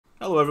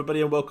Hello everybody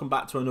and welcome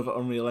back to another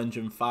Unreal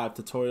Engine 5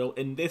 tutorial.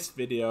 In this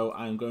video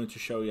I'm going to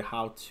show you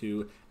how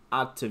to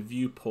add to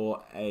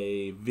viewport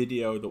a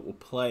video that will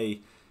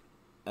play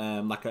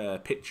like a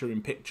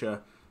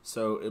picture-in-picture.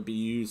 So it'll be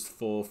used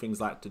for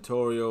things like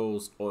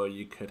tutorials, or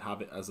you could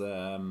have it as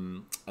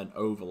an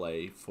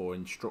overlay for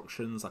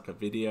instructions, like a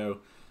video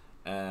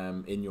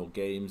in your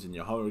games, in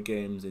your horror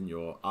games, in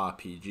your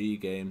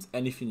RPG games,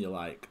 anything you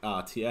like,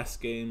 RTS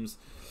games.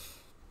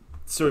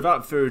 So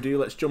without further ado,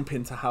 let's jump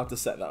into how to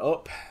set that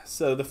up.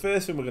 So the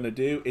first thing we're going to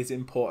do is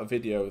import a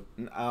video.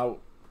 Now,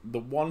 the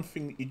one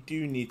thing that you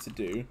do need to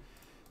do,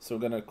 so we're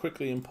going to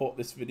quickly import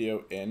this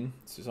video in.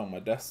 This is on my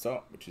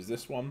desktop, which is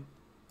this one.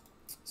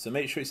 So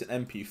make sure it's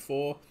an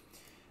MP4.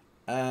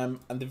 And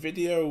the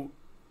video,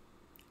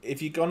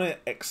 if you're going to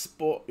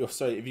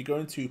if you're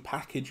going to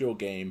package your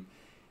game,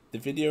 the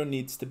video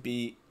needs to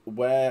be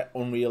where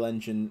Unreal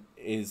Engine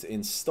is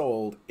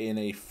installed in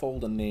a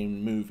folder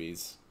named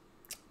Movies.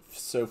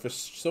 So for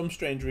some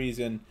strange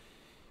reason,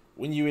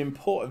 when you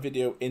import a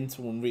video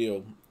into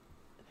Unreal,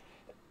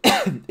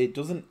 it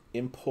doesn't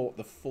import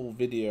the full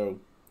video.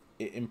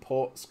 It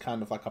imports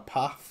kind of like a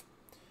path.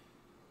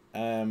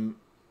 And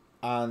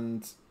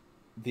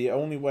the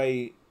only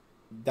way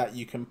that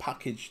you can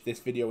package this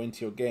video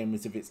into your game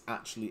is if it's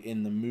actually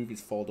in the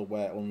Movies folder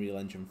where Unreal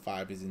Engine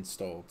 5 is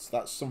installed. So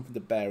that's something to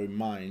bear in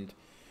mind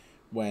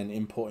when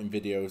importing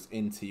videos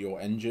into your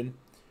engine.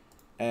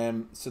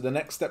 So the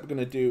next step we're going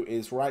to do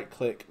is right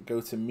click,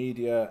 go to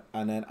media,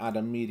 and then add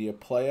a media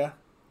player.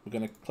 We're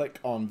going to click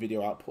on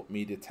video output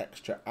media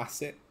texture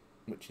asset,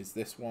 which is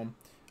this one,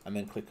 and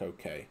then click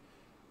OK.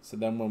 So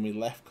then when we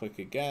left click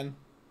again,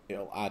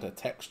 it'll add a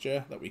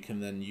texture that we can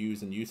then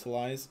use and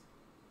utilize.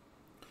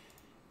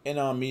 In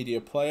our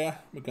media player,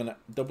 we're going to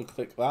double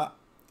click that,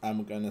 and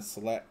we're going to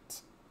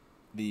select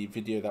the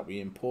video that we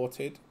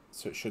imported.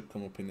 So it should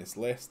come up in this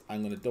list.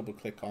 I'm going to double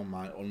click on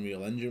my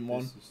Unreal Engine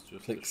one,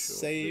 click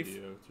save,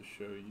 video to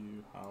show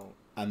you how,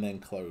 and then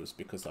close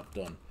because I've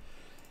done.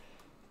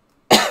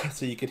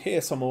 So you could hear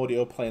some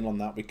audio playing on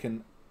that. We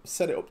can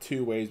set it up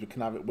two ways. We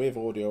can have it with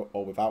audio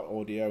or without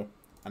audio,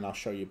 and I'll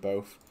show you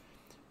both.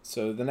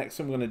 So the next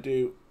thing we're going to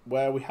do,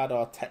 where we had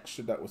our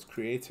texture that was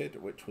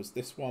created, which was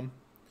this one,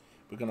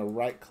 we're going to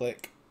right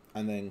click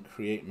and then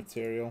create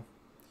material.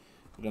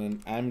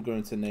 I'm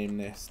going to name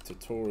this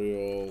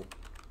tutorial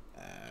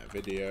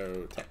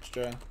video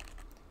texture,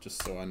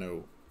 just so I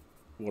know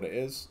what it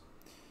is.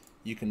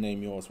 You can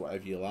name yours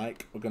whatever you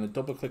like. We're going to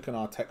double click on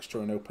our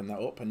texture and open that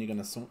up, and you're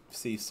going to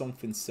see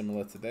something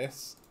similar to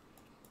this.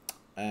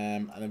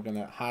 And I'm going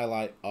to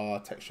highlight our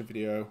texture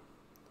video,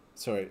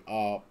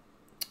 our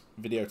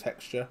video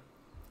texture,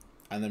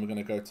 and then we're going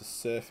to go to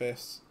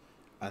surface,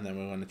 and then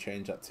we're going to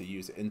change that to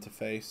user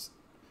interface.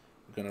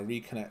 We're going to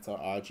reconnect our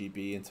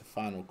RGB into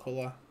final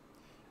color,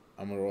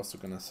 and we're also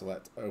going to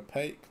select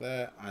opaque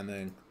there, and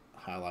then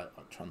highlight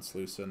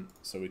translucent,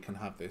 so we can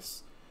have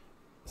this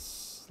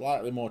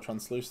slightly more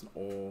translucent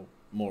or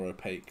more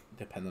opaque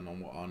depending on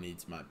what our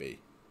needs might be,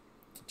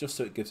 just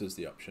so it gives us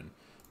the option.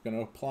 We're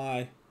going to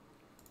apply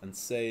and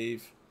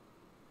save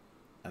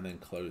and then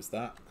close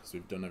that because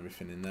we've done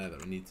everything in there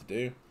that we need to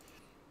do.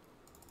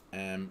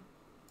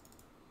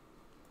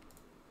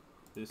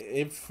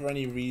 If for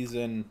any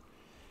reason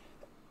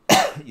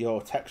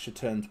your texture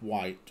turns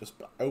white, just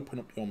open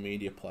up your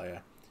media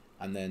player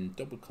and then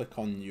double click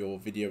on your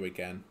video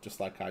again, just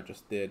like I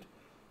just did,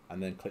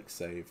 and then click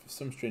save. For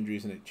some strange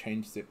reason it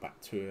changes it back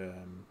to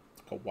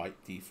like a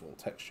white default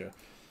texture.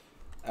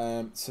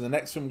 So the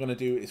next thing I'm going to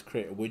do is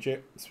create a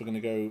widget. So we're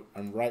going to go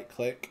and right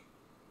click,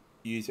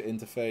 user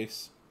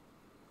interface,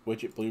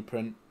 widget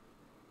blueprint,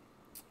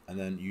 and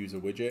then use a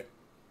widget.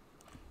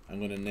 I'm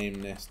going to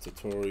name this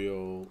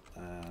tutorial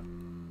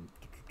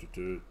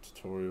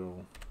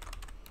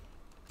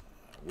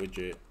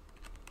widget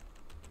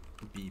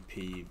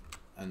BP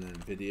and then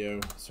video,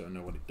 so I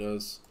know what it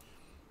does.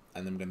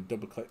 And then I'm going to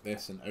double click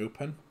this and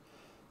open.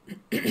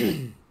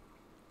 In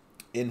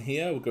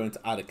here we're going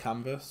to add a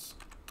canvas,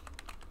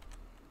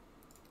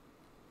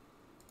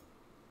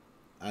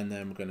 and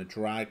then we're going to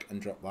drag and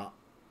drop that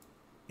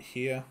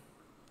here,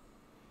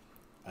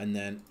 and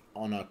then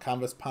on our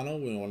canvas panel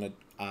we want to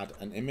add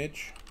an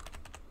image.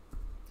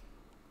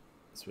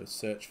 So we'll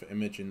search for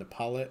image in the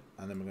palette,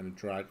 and then we're going to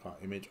drag our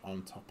image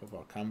on top of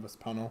our canvas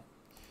panel.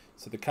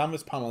 So the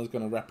canvas panel is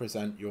going to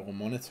represent your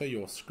monitor,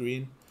 your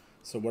screen.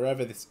 So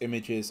wherever this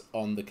image is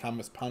on the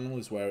canvas panel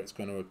is where it's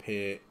going to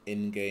appear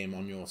in-game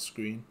on your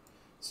screen.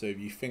 So if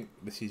you think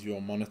this is your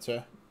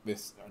monitor,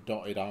 this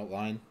dotted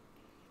outline,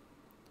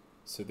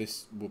 so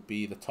this would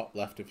be the top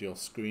left of your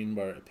screen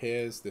where it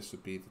appears. This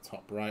would be the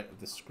top right of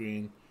the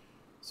screen.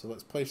 So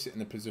let's place it in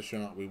the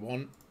position that we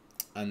want,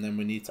 and then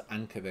we need to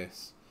anchor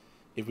this.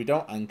 If we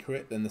don't anchor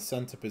it, then the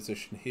center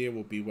position here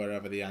will be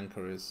wherever the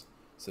anchor is.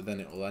 So then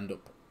it will end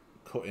up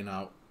cutting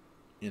out,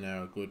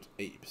 a good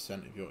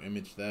 80% of your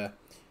image there.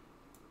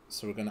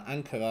 So we're going to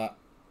anchor that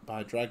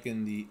by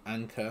dragging the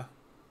anchor,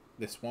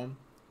 this one,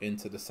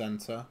 into the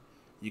center.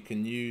 You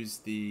can use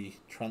the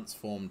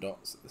transform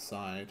dots at the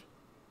side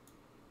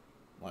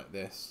like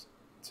this,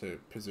 to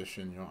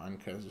position your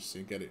anchor just so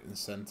you get it in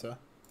center.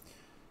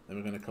 Then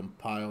we're going to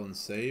compile and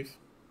save.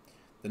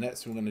 The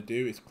next thing we're going to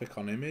do is click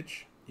on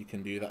image. You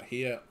can do that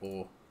here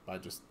or by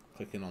just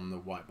clicking on the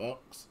white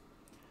box.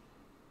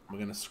 We're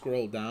going to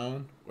scroll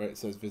down where it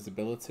says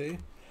visibility.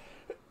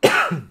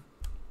 I'm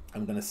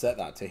going to set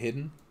that to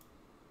hidden.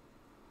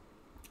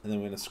 And then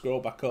we're going to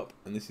scroll back up,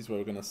 and this is where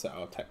we're going to set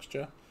our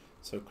texture.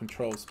 So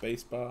control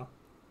spacebar,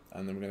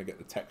 and then we're going to get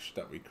the texture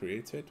that we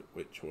created,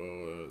 which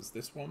was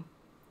this one.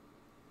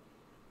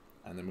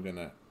 And then we're going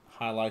to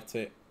highlight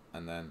it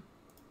and then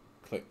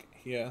click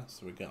here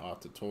so we get our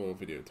tutorial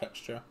video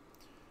texture,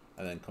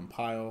 and then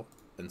compile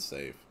and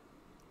save.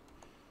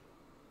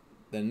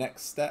 The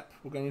next step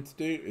we're going to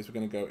do is we're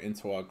going to go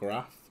into our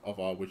graph of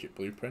our widget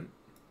blueprint.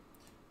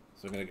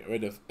 So we're going to get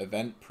rid of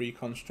event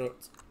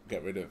pre-construct,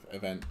 get rid of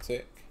event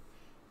tick.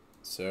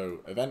 So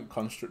event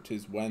construct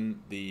is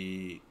when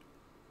the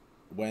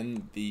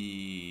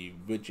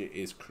widget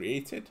is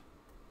created,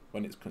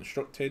 when it's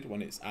constructed,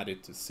 when it's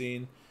added to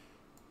scene,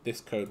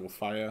 this code will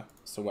fire.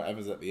 So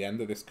whatever's at the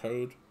end of this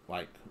code,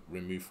 like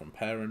remove from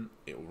parent,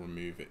 it will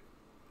remove it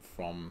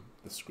from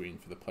the screen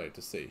for the player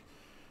to see.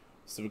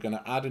 So we're going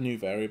to add a new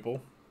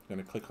variable. We're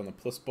going to click on the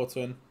plus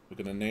button.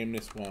 We're going to name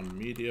this one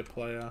media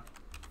player.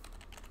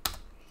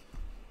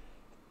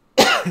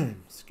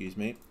 Excuse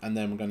me. And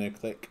then we're going to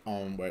click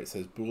on where it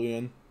says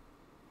Boolean.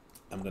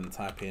 I'm going to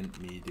type in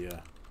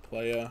media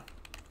player.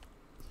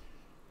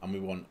 And we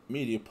want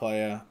media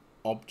player,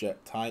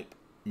 object type,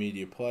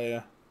 media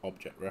player,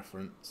 object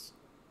reference.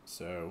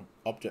 So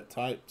object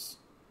types,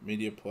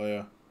 media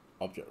player,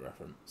 object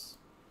reference.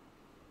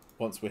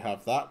 Once we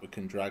have that, we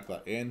can drag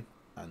that in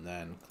and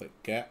then click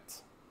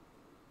get.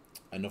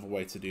 Another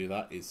way to do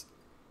that is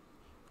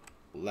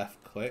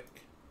left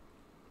click,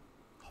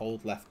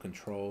 hold left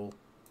control,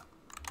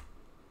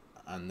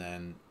 and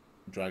then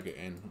drag it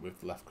in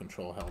with left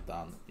control held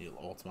down. You'll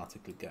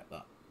automatically get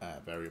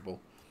that variable.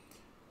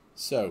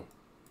 So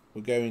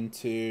we're going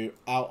to,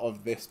 out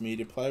of this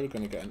media player, we're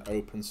going to get an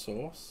open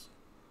source,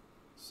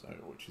 so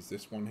which is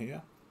this one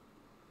here.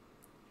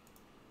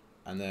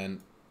 And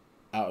then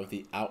out of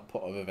the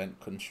output of event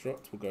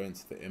construct, we'll go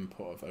into the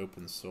input of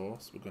open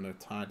source. We're going to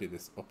tidy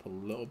this up a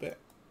little bit.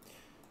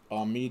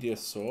 Our media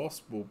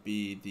source will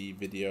be the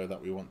video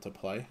that we want to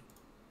play.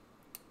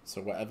 So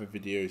whatever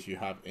videos you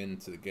have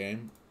into the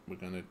game, we're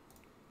going to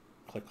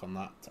click on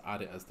that to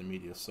add it as the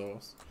media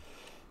source.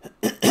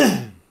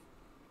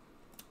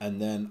 And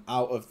then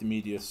out of the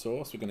media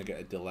source, we're going to get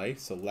a delay.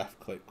 So left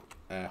click,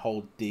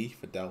 hold D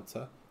for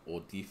delta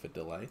or D for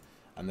delay,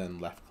 and then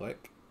left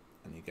click,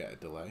 and you get a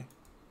delay.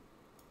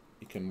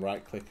 You can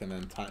right click and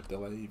then type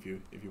delay if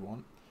you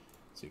want.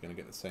 So you're going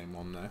to get the same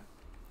one there.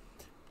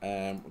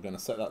 We're going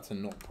to set that to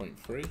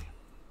 0.3.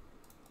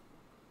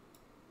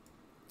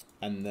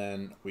 And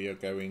then we are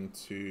going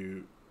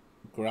to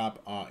grab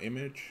our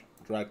image,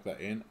 drag that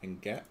in, and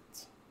get.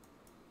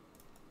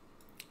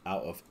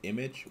 Out of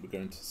image, we're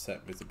going to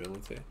set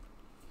visibility.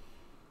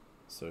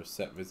 So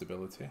set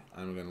visibility,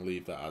 and we're going to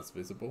leave that as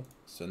visible.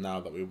 So now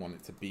that we want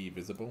it to be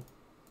visible.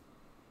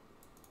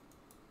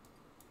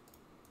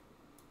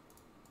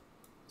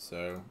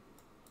 So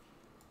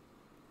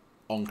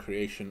on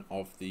creation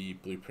of the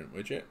blueprint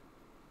widget,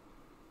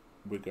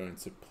 we're going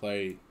to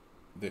play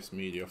this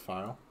media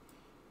file,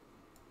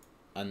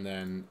 and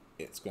then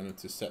it's going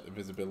to set the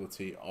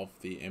visibility of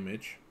the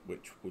image,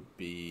 which would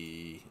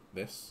be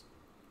this,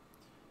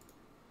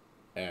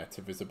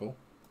 to visible,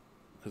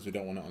 because we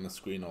don't want it on the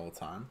screen all the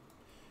time.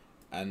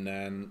 And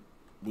then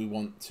we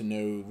want to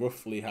know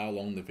roughly how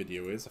long the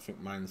video is. I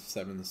think mine's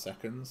 7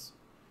 seconds.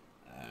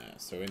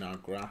 So in our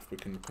graph, we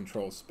can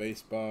control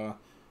spacebar,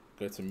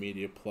 go to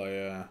media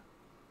player,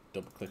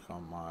 double click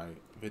on my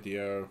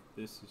video.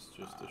 This is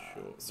just a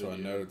short so video. I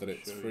know that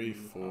it's 3,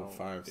 4,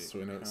 5, so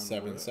we know it's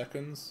 7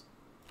 seconds.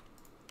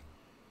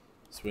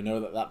 So we know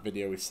that that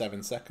video is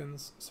 7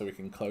 seconds, so we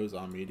can close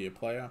our media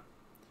player,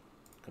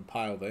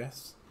 compile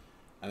this,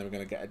 and then we're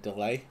going to get a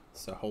delay.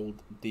 So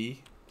hold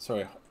D,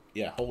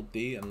 hold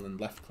D and then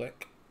left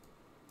click.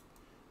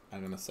 I'm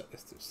going to set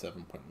this to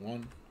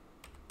 7.1.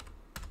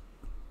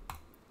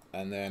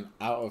 And then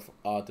out of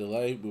our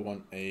delay, we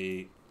want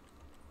a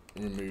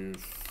remove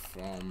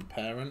from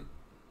parent,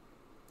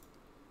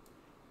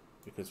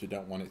 because we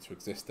don't want it to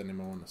exist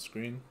anymore on the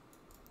screen.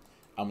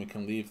 And we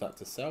can leave that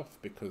to self,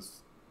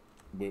 because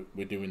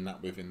we're doing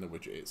that within the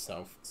widget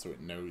itself, so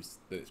it knows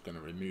that it's going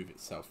to remove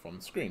itself from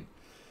the screen.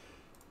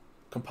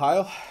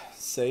 Compile,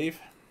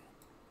 save.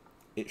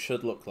 It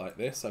should look like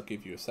this. I'll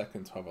give you a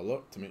second to have a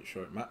look to make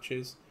sure it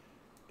matches.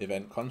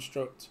 Event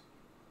construct,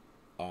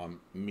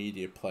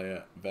 media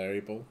player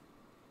variable.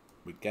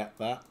 We get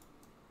that.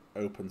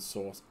 Open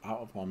source out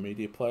of our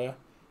media player.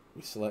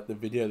 We select the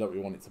video that we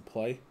want it to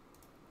play.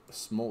 A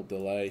small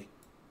delay,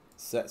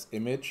 sets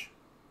image,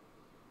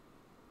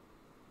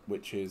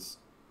 which is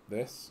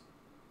this,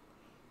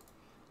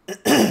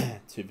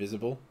 to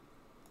visible.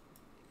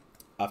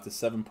 After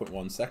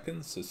 7.1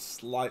 seconds, so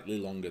slightly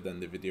longer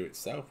than the video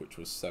itself, which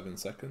was 7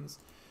 seconds,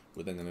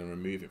 we're then going to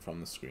remove it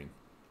from the screen.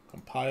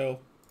 Compile,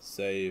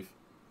 save,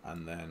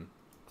 and then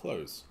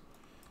close.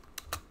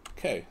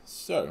 Okay,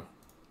 so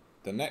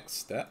the next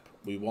step,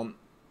 we want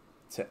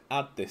to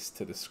add this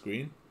to the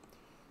screen.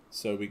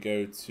 So we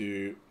go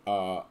to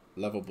our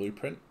level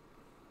blueprint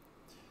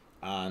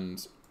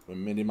and we'll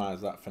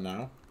minimize that for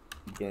now.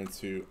 I'm going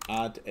to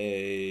add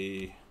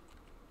we're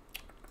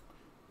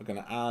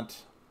going to add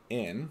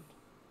in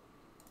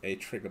a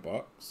trigger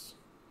box.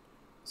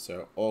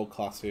 So all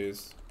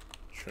classes,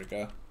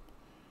 trigger,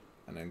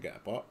 and then get a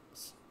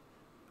box.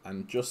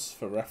 And just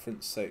for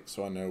reference sake,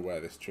 so I know where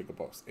this trigger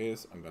box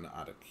is, I'm going to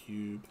add a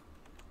cube.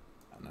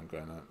 And I'm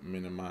going to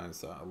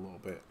minimize that a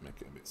little bit,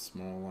 make it a bit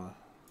smaller.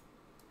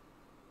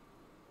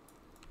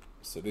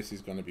 So this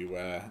is going to be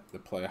where the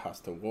player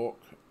has to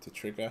walk to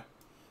trigger.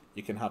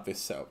 You can have this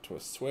set up to a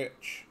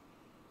switch,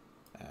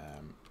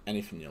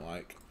 anything you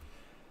like.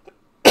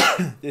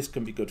 This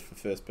can be good for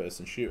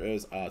first-person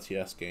shooters,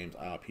 RTS games,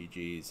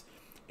 RPGs.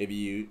 If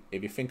you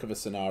think of a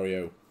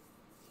scenario,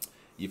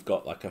 you've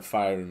got like a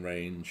firing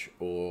range,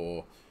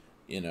 or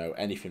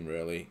anything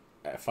really,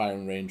 a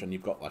firing range, and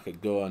you've got like a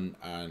gun,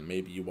 and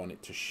maybe you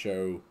want to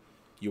show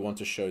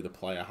the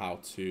player how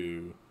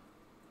to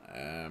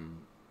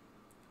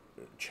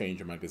change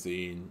a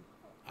magazine,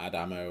 add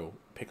ammo,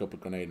 pick up a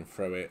grenade and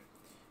throw it.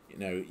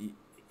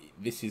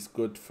 This is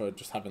good for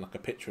just having like a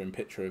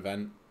picture-in-picture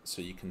event,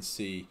 so you can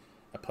see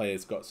a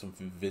player's got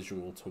something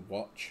visual to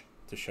watch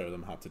to show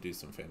them how to do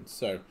something.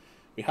 So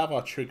we have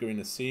our trigger in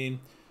the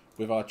scene.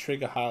 With our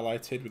trigger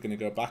highlighted, we're going to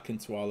go back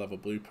into our level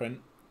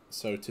blueprint.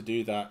 So to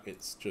do that,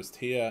 it's just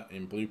here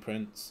in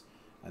blueprints,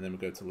 and then we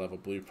go to level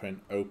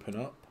blueprint, open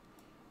up,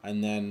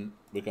 and then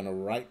we're going to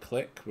right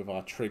click with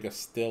our trigger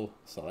still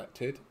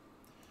selected,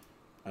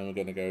 and we're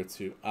going to go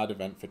to add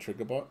event for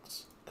trigger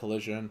box,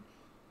 collision,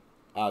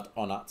 add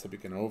on actor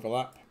begin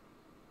overlap.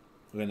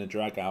 We're going to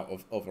drag out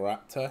of other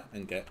actor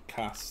and get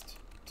cast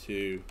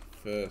to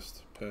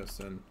first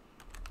person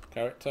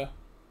character.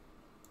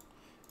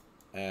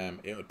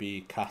 It would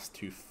be cast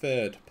to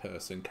third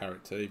person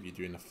character if you're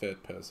doing a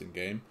third person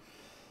game.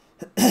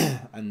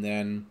 And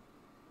then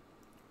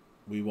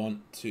we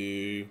want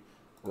to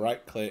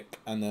right click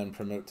and then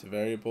promote to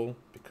variable,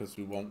 because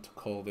we want to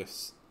call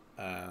this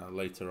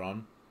later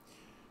on.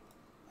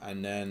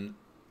 And then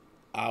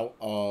out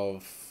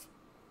of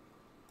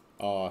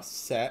our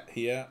set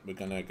here, we're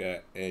going to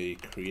get a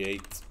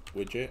create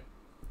widget.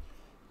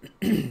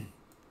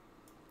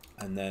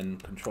 And then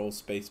control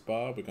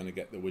spacebar, we're going to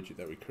get the widget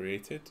that we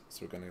created.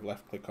 So we're going to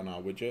left click on our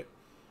widget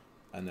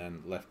and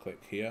then left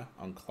click here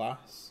on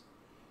class.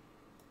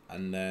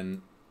 And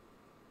then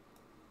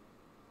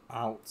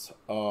out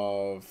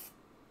of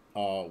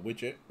our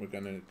widget, we're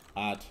going to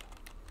add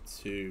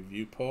to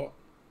viewport.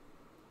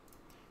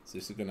 So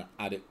this is going to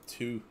add it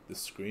to the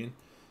screen.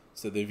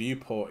 So the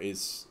viewport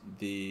is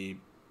the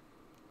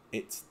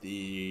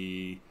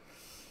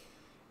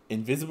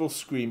invisible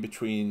screen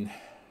between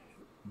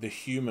the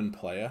human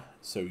player,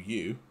 so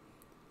you,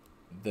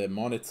 the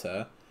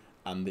monitor,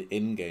 and the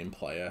in-game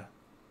player.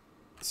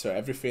 So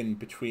everything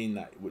between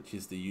that, which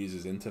is the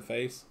user's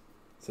interface.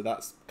 So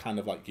that's kind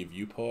of like your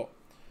viewport.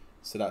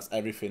 So that's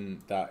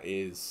everything that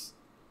is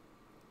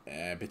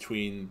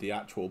between the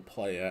actual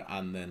player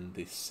and then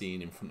the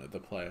scene in front of the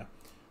player.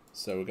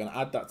 So we're going to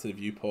add that to the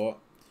viewport,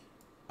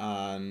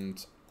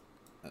 and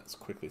let's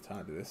quickly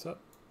tidy this up.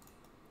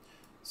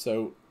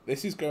 So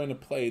this is going to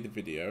play the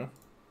video.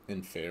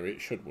 In theory,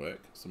 it should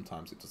work.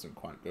 Sometimes it doesn't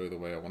quite go the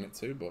way I want it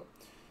to, but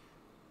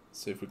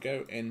so if we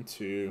go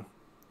into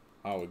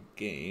our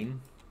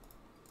game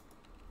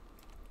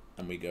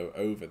and we go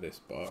over this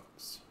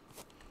box,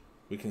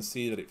 we can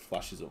see that it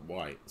flashes up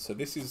white. So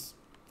this is,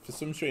 for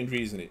some strange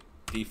reason, it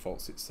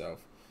defaults itself.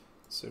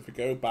 So if we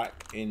go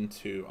back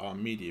into our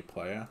media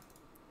player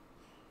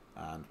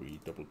and we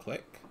double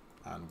click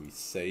and we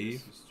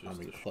save and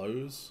we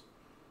close,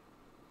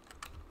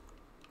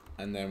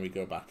 and then we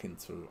go back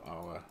into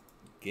our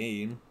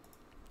game,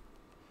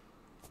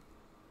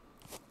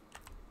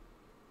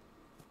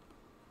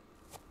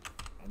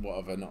 what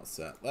have I not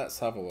set? Let's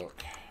have a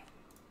look.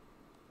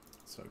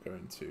 So go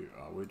into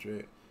our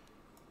widget,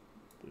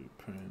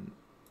 blueprint,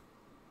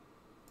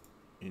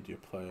 media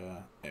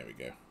player, there we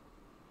go.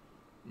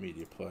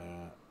 Media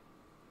player,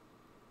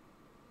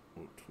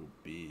 which will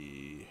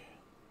be,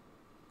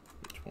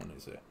 which one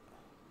is it?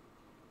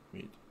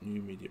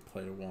 New media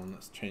player 1.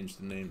 Let's change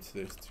the name to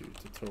this to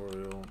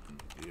tutorial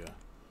media.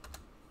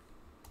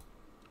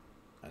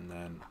 And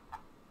then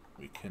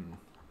we can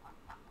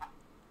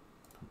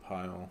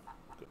compile,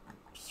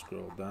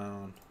 scroll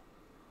down,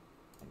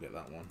 I'll get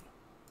that one,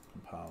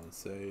 compile and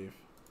save.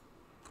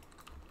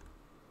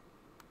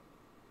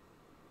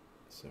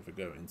 So if we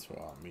go into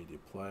our media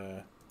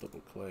player, double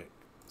click,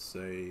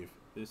 save,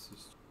 This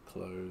is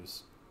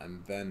close,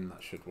 and then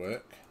that should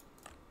work.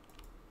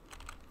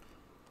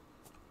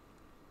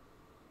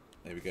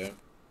 There we go.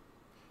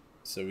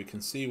 So we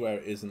can see where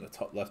it is in the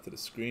top left of the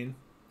screen.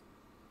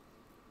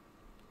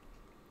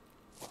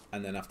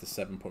 And then after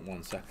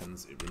 7.1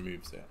 seconds, it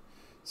removes it.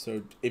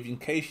 So if in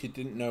case you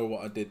didn't know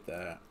what I did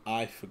there,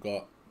 I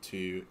forgot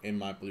to, in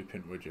my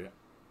blueprint widget,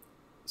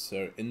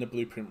 So in the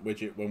blueprint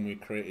widget, when we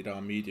created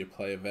our media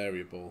player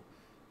variable,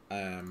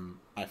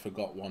 I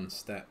forgot one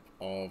step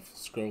of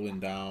scrolling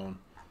down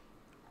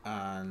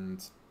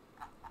and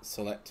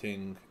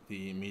selecting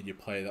the media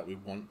player that we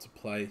want to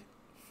play,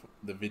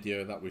 the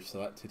video that we've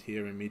selected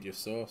here in media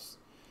source.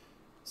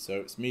 So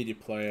it's media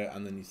player,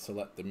 and then you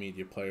select the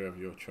media player of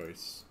your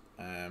choice,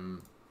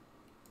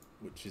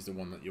 which is the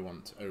one that you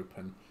want to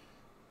open.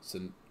 So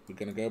we're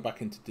going to go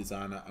back into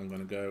designer. I'm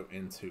going to go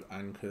into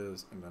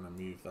anchors. I'm going to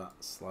move that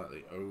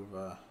slightly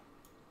over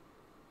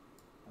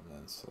and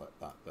then select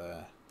that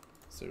there.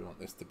 So we want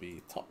this to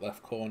be top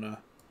left corner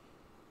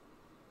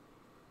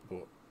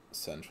but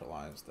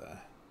centralized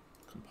there.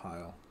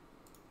 Compile,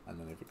 and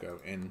then if we go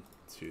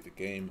into the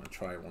game and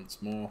try it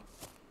once more,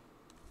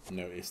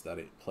 notice that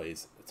it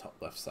plays the top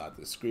left side of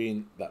the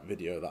screen, that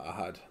video that I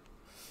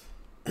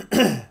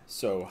had.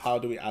 So how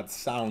do we add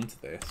sound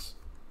to this?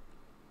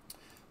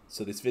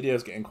 So this video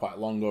is getting quite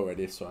long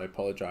already, so I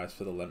apologize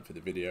for the length of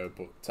the video,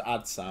 but to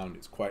add sound,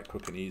 it's quite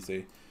quick and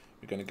easy.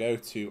 We're going to go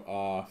to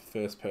our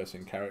first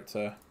person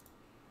character,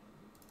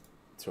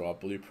 to our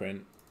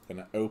blueprint. We're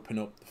going to open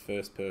up the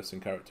first person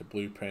character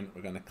blueprint.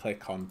 We're going to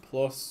click on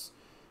plus.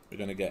 We're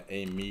going to get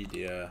a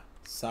media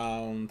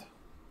sound.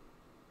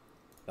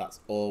 That's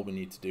all we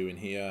need to do in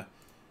here.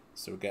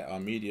 So we get our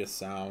media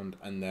sound,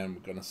 and then we're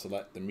going to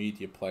select the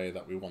media player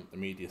that we want the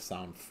media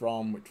sound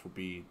from, which will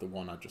be the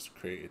one I just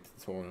created,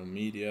 tutorial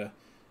media.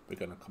 We're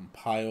going to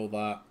compile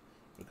that.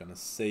 We're going to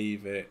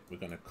save it. We're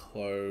going to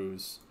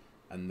close.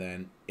 And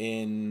then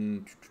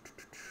in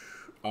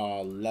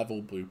our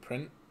level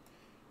blueprint,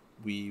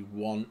 we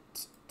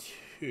want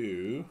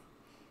to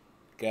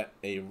get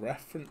a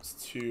reference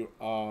to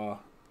our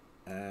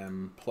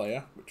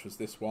player, which was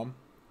this one,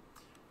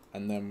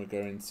 and then we're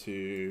going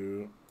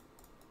to,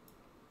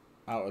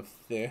 out of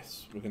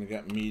this, we're going to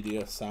get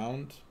media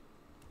sound,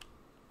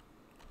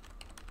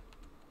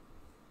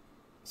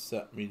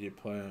 set media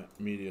player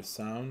media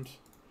sound,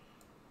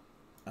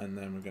 and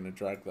then we're going to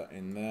drag that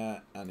in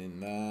there and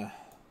in there,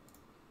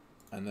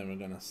 and then we're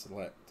going to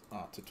select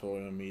our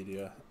tutorial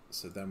media.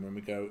 So then when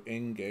we go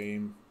in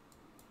game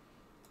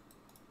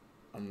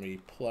and we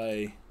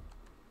play,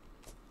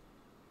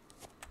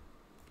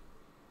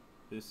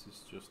 This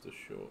is just a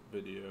short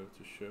video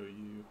to show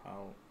you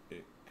how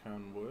it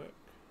can work.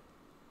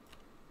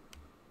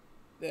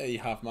 there you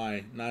have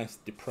my nice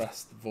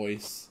depressed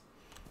voice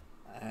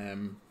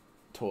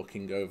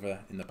talking over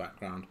in the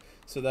background.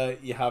 So there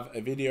you have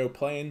a video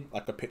playing,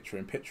 like a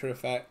picture-in-picture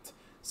effect,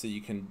 so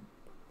you can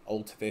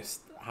alter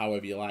this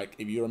however you like.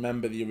 If you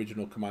remember the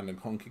original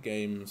Command & Conquer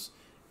games,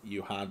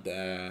 you had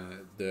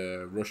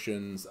the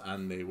Russians,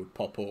 and they would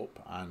pop up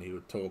and he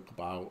would talk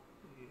about,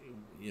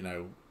 you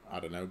know,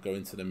 I don't know,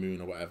 going to the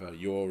moon or whatever,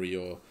 Yuri,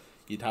 or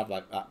you'd have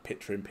like that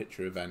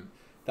picture-in-picture event.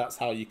 That's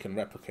how you can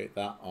replicate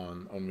that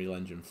on Unreal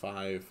Engine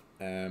 5.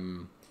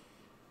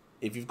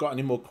 If you've got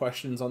any more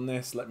questions on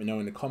this, let me know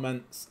in the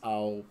comments.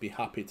 I'll be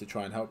happy to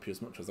try and help you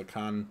as much as I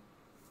can.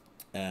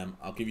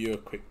 I'll give you a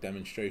quick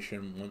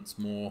demonstration once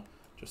more,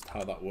 just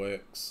how that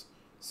works.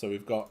 So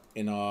we've got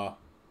in our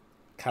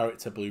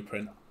character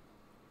blueprint,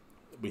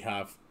 we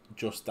have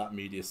just that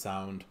media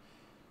sound.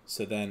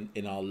 So then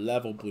in our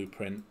level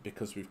blueprint,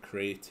 because we've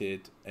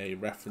created a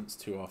reference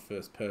to our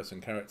first person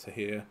character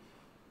here,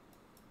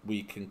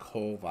 we can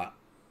call that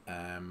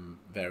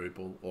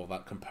variable, or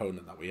that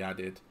component that we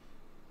added.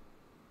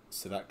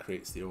 So that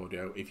creates the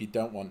audio. If you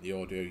don't want the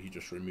audio, you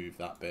just remove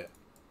that bit.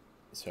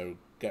 So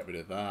get rid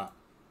of that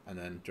and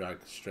then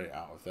drag straight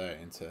out of there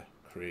into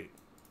create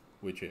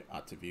widget,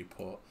 add to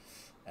viewport.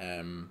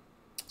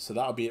 So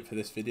that'll be it for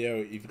this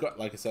video. If you've got,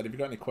 like I said, if you've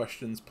got any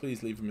questions,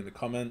 please leave them in the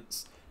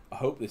comments. I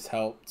hope this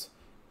helped.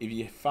 If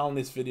you found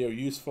this video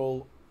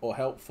useful or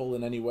helpful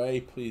in any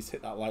way, please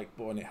hit that like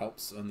button. It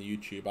helps on the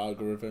YouTube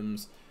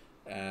algorithms.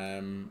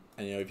 And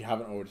you know, if you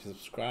haven't already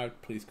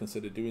subscribed, please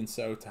consider doing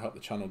so to help the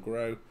channel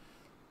grow.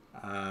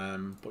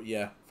 But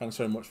yeah, thanks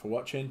very much for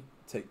watching.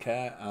 Take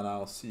care, and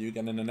I'll see you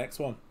again in the next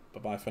one. Bye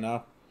bye for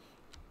now.